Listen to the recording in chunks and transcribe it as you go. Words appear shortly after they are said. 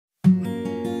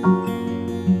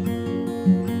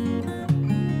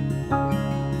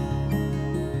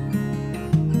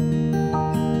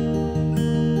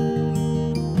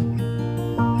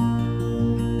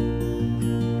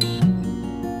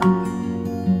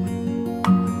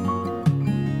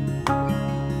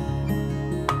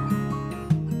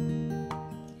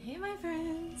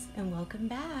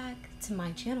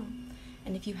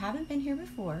if you haven't been here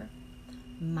before,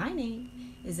 my name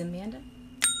is Amanda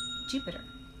Jupiter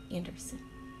Anderson.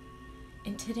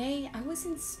 And today I was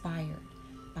inspired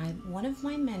by one of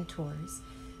my mentors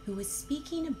who was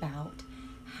speaking about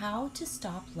how to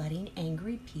stop letting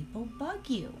angry people bug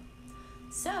you.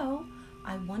 So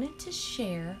I wanted to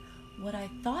share what I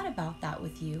thought about that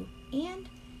with you and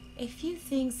a few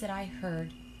things that I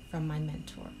heard from my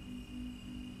mentor.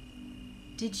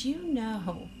 Did you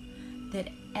know that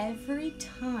every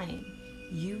time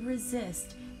you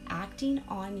resist acting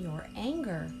on your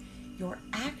anger, you're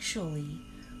actually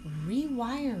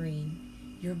rewiring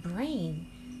your brain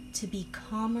to be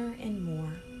calmer and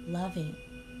more loving?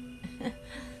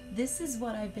 This is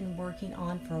what I've been working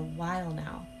on for a while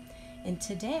now. And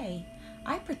today,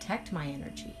 I protect my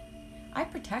energy. I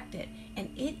protect it, and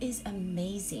it is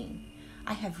amazing.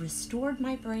 I have restored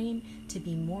my brain to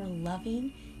be more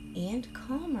loving and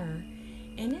calmer,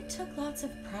 and it took lots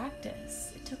of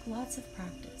practice.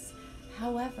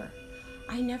 However,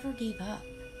 I never gave up.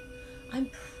 I'm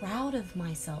proud of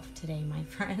myself today, my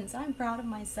friends. I'm proud of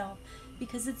myself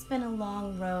because it's been a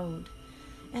long road,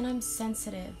 and I'm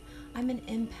sensitive. I'm an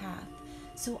empath,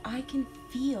 so I can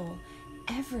feel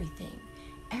everything,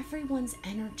 everyone's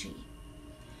energy.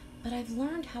 But I've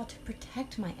learned how to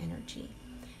protect my energy.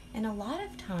 And a lot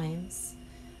of times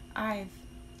I've,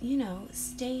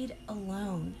 stayed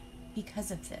alone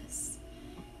because of this.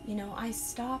 I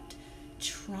stopped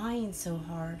trying so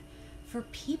hard for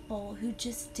people who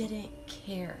just didn't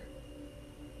care.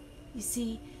 You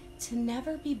see, to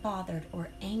never be bothered or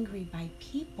angry by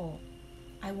people,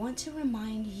 I want to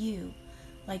remind you,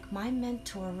 like my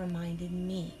mentor reminded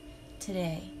me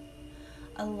today,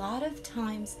 a lot of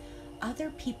times other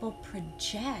people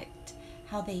project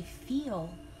how they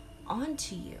feel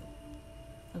onto you.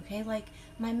 Okay, like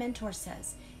my mentor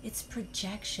says, it's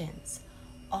projections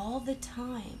all the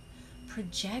time,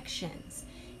 projections.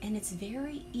 And it's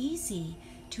very easy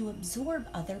to absorb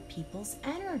other people's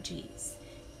energies,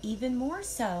 even more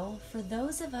so for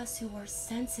those of us who are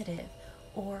sensitive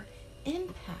or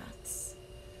empaths.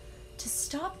 To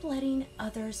stop letting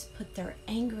others put their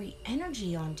angry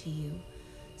energy onto you,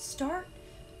 start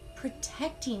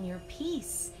protecting your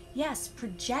peace. Yes,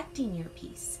 projecting your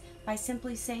peace by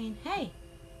simply saying, hey,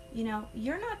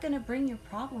 you're not going to bring your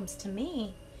problems to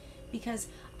me because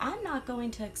I'm not going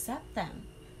to accept them.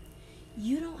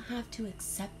 You don't have to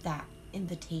accept that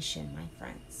invitation, my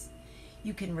friends.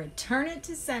 You can return it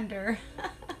to sender.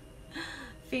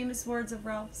 Famous words of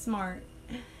Ralph Smart.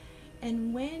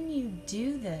 And when you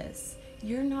do this,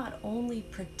 you're not only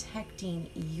protecting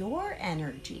your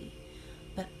energy,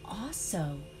 but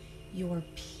also your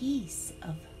peace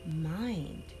of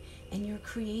mind. And you're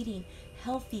creating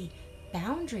healthy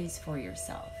boundaries for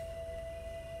yourself.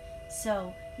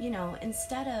 So,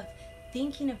 instead of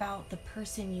thinking about the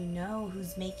person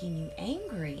who's making you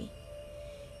angry,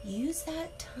 use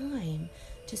that time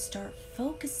to start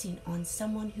focusing on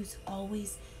someone who's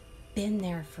always been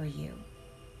there for you,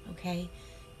 okay?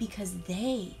 Because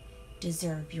they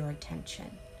deserve your attention,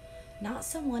 not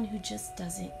someone who just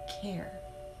doesn't care.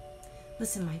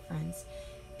 Listen, my friends,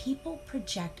 people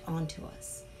project onto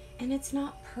us, and it's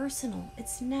not personal.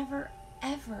 It's never,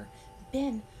 ever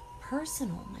been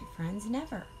personal, my friends,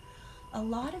 never. A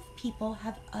lot of people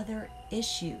have other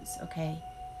issues, okay,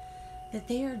 that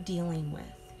they are dealing with.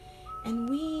 And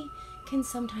we can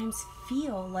sometimes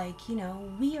feel like,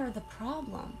 we are the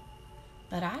problem.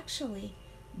 But actually,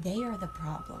 they are the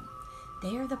problem.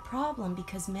 They are the problem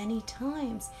because many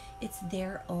times it's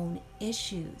their own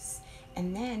issues.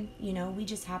 And then, we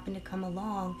just happen to come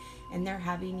along and they're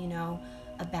having,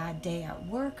 a bad day at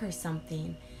work or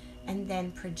something, and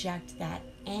then project that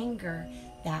anger,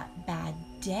 that bad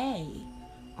day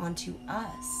onto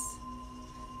us.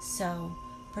 So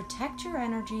protect your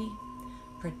energy,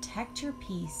 protect your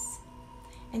peace,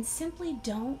 and simply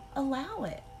don't allow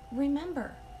it.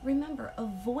 Remember,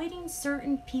 avoiding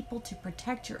certain people to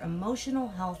protect your emotional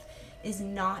health is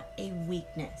not a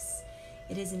weakness.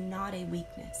 It is not a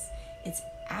weakness. It's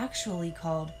actually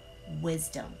called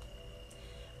wisdom.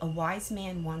 A wise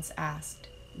man once asked,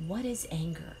 "What is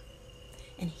anger?"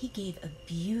 And he gave a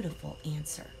beautiful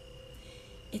answer.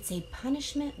 It's a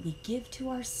punishment we give to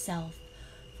ourselves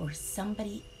for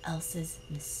somebody else's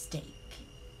mistake.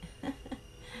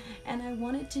 And I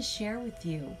wanted to share with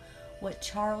you what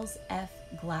Charles F.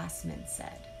 Glassman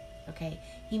said. Okay,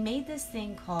 he made this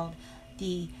thing called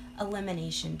the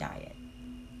elimination diet.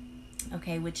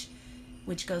 Okay, which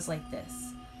goes like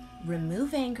this: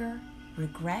 remove anger,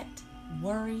 regret,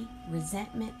 worry,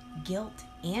 resentment, guilt,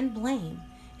 and blame,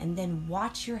 and then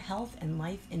watch your health and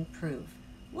life improve.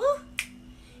 Woo!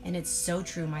 And it's so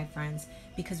true, my friends,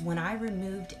 because when I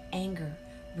removed anger,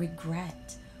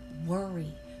 regret,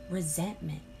 worry,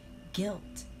 resentment,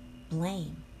 guilt,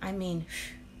 blame, I mean,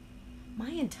 my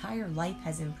entire life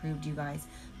has improved, you guys.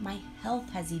 My health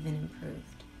has even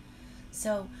improved.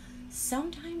 So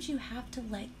sometimes you have to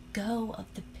let go of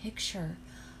the picture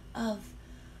of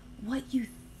what you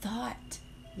thought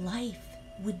life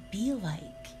would be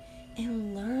like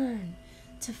and learn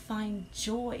to find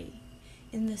joy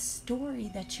in the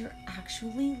story that you're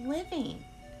actually living.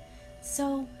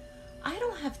 So I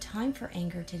don't have time for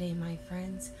anger today, my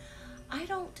friends. I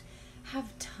don't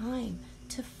have time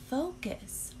to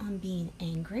focus on being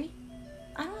angry.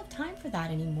 I don't have time for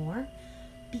that anymore,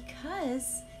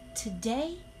 because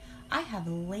today I have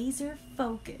laser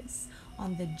focus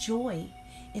on the joy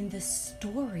in the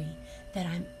story that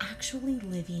I'm actually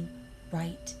living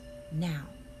right now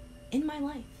in my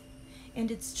life.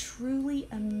 And it's truly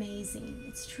amazing.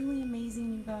 It's truly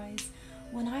amazing, you guys,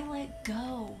 when I let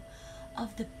go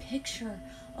of the picture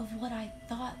of what I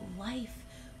thought life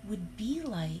would be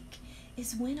like,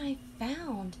 is when I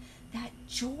found that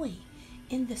joy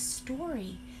in the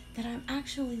story that I'm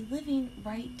actually living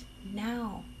right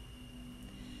now.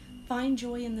 Find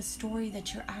joy in the story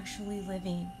that you're actually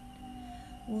living.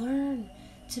 Learn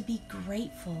to be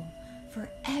grateful for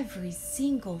every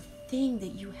single thing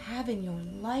that you have in your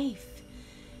life.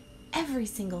 Every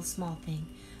single small thing,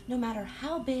 no matter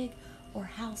how big or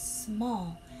how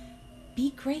small.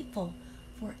 Be grateful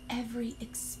for every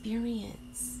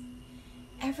experience.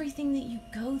 Everything that you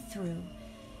go through,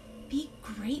 be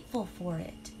grateful for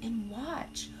it, and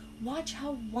watch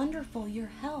how wonderful your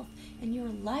health and your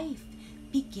life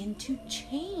begin to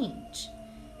change.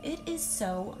 It is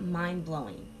so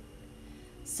mind-blowing.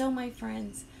 So my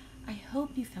friends, I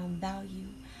hope you found value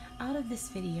out of this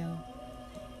video,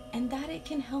 and that it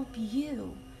can help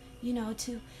you,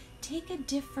 to take a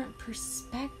different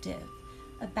perspective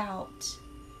about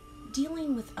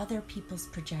dealing with other people's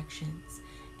projections,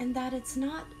 and that it's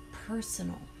not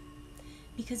personal.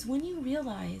 Because when you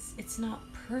realize it's not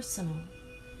personal,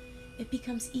 it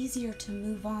becomes easier to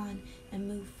move on and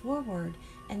move forward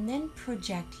and then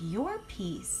project your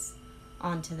peace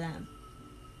onto them.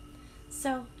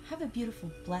 So have a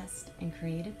beautiful, blessed, and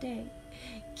creative day.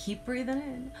 Keep breathing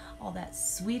in all that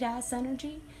sweet ass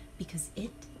energy, because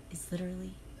it is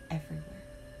literally everywhere.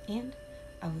 And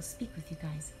I will speak with you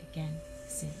guys again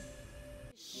soon.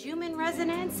 Human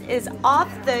resonance is off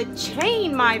the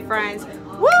chain, my friends.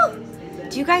 Woo!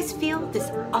 Do you guys feel this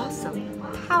awesome,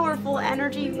 powerful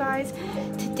energy, you guys?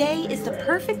 Today is the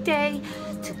perfect day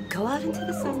to go out into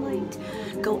the sunlight,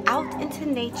 go out into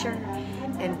nature,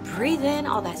 and breathe in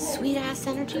all that sweet ass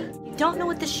energy. You don't know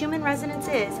what the human resonance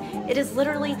is? It is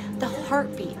literally the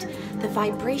heartbeat, the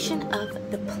vibration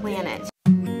of the planet.